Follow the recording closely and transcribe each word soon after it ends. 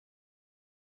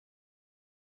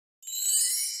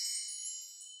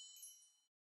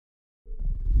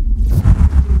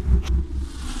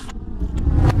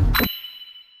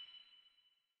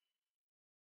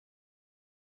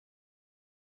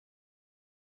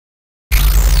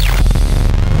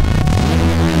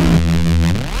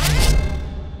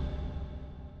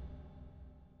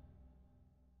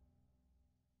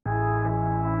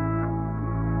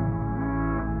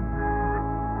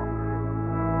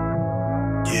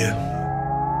Yeah.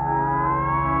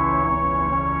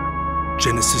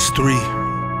 Genesis 3.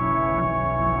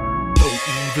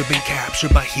 Eve been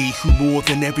captured by he who more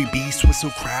than every beast was so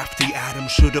crafty. Adam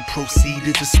should have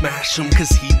proceeded to smash him, cause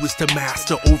he was the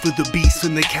master over the beasts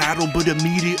and the cattle. But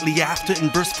immediately after, in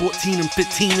verse 14 and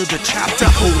 15 of the chapter,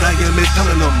 behold, I am is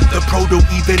telling them the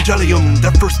Protoevangelium,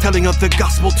 the first telling of the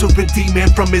gospel to redeem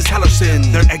man from his hellish sin.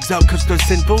 They're exiled cause they're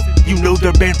sinful, you know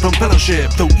they're banned from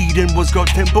fellowship. Though Eden was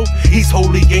God's temple, he's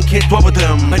holy and can't dwell with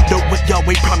them. But note what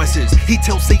Yahweh promises. He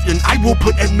tells Satan, I will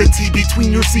put enmity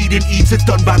between your seed and Eve's. It's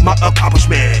done by my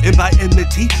accomplishment. And by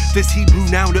enmity, this Hebrew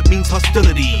noun, it means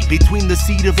hostility between the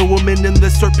seed of a woman and the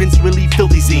serpent's really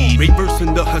filthy seed.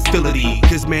 Reversing the hostility,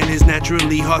 cause man is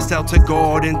naturally hostile to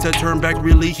God, and to turn back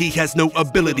really he has no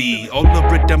ability. All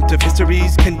of redemptive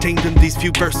histories contained in these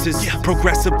few verses.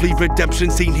 Progressively redemption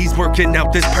seen, he's working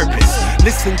out this purpose.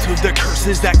 Listen to the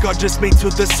curses that God just made to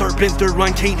the serpent. They're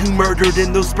on Cain who murdered,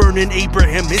 and those burning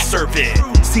Abraham his servant.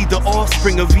 See, the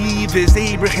offspring of Eve is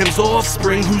Abraham's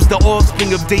offspring, who's the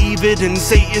offspring of David, and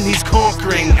Satan he's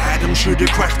conquering. Adam should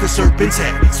have crushed the serpent's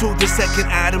head, so the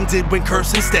second Adam did when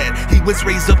cursed instead. He was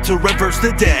raised up to reverse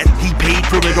the dead. He paid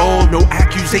for it all, no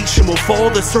accusation will fall.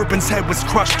 The serpent's head was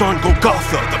crushed on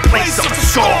Golgotha, the place of the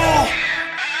skull.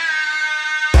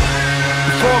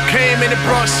 Before came and it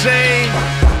brought shame,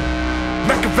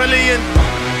 Machiavellian,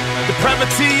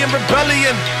 depravity and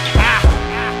rebellion.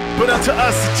 But unto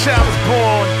us a child is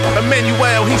born,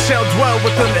 Emmanuel, he shall dwell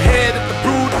within the head of the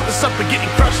brood of the serpent,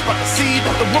 getting crushed by the seed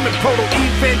of the woman.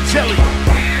 Protoevangelium.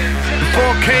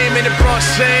 Before came and it brought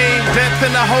shame, death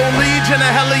and a whole legion of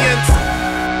hellions.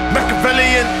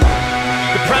 Machiavellian,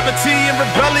 depravity and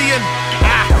rebellion.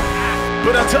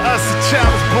 But unto us a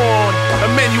child is born,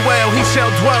 Emmanuel, he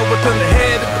shall dwell within the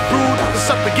head of the brood of the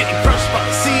serpent, getting crushed by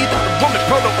the seed of the woman.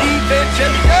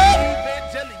 Protoevangelium.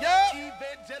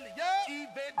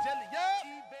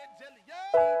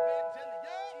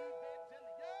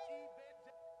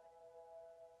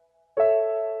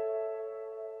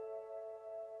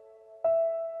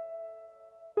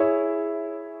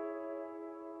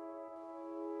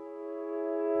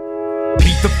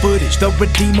 The footage the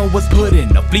Redeemer was put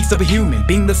in, a fleece of a human,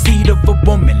 being the seed of a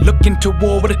woman, looking to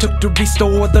war what it took to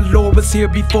restore. The Lord was here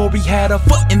before he had a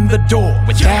foot in the door.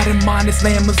 With that in mind, his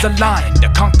lamb was a lion, to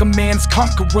conquer man's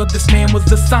conqueror. This man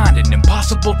was assigned an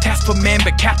impossible task for man,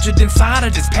 but captured inside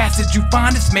of this passage you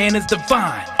find this man is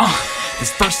divine.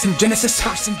 This verse in Genesis,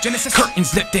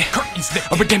 curtains lifted,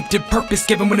 a redemptive purpose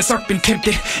given when the serpent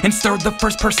tempted and stirred the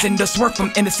first person to swerve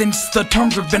from innocence. The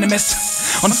terms were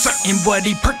venomous, uncertain what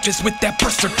he purchased with that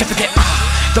birth certificate.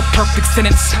 The perfect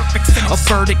sentence, a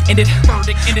verdict ended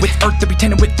with earth to be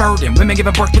tended with burden, women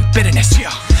giving birth with bitterness.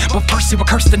 But first he will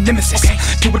curse the nemesis,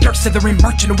 to a dirt-slithering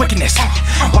merchant of wickedness,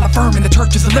 while affirming the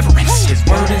church's deliverance. His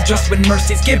word is just when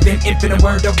mercy's given, infinite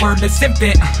word, a wordless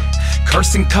infant.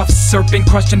 Cursing cuffs, serpent,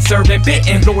 crushing, servant,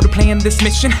 bitten. Lord to plan this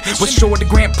mission was sure to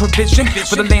grant provision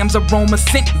for the lamb's aroma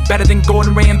scent, better than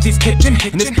Gordon Ramsay's kitchen.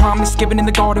 In this promise given in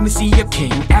the garden, we see a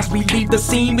king. As we leave the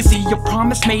scene, we see a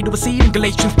promise made to a seed in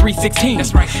Galatians 3:16.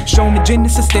 That's right. Shown in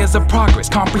Genesis, there's a progress.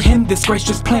 Comprehend this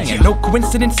gracious plan. No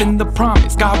coincidence in the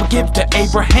promise God will give to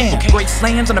Abraham. Grace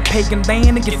lands on a pagan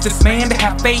land and gets this man to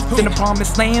have faith in the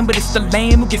promised land, but it's the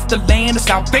Lamb who gets the land of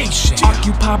salvation.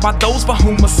 Occupied by those for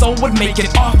whom a soul would make an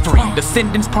offering.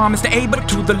 Descendants promised to Abel,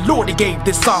 to the Lord he gave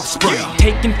this offspring.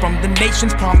 Taken from the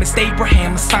nations, promised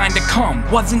Abraham a sign to come.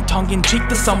 Wasn't tongue-in-cheek,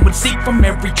 the son would seek from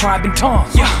every tribe and tongue.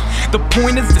 The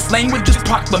point is this language is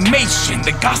proclamation.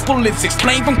 The gospel is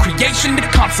explained from creation to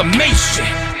consummation.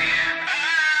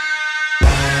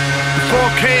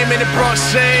 Before came and it brought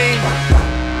shame,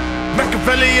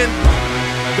 Machiavellian,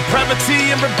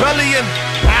 depravity and rebellion.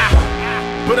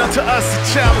 But unto us a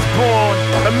child is born,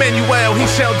 Emmanuel, he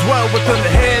shall dwell within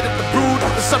the head of the brood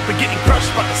of the serpent, getting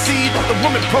crushed by the seed of the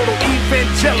woman.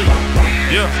 Protoevangelium.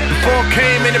 Before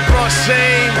came and it brought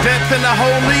shame, death and a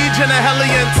whole legion of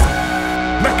hellions.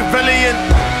 Machiavellian,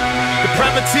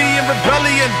 depravity and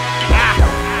rebellion.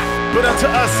 But unto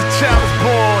us a child is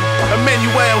born,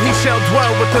 Emmanuel, he shall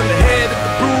dwell within the head of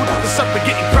the brood of the serpent,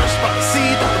 getting crushed by the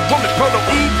seed of the woman.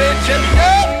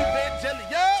 Protoevangelium.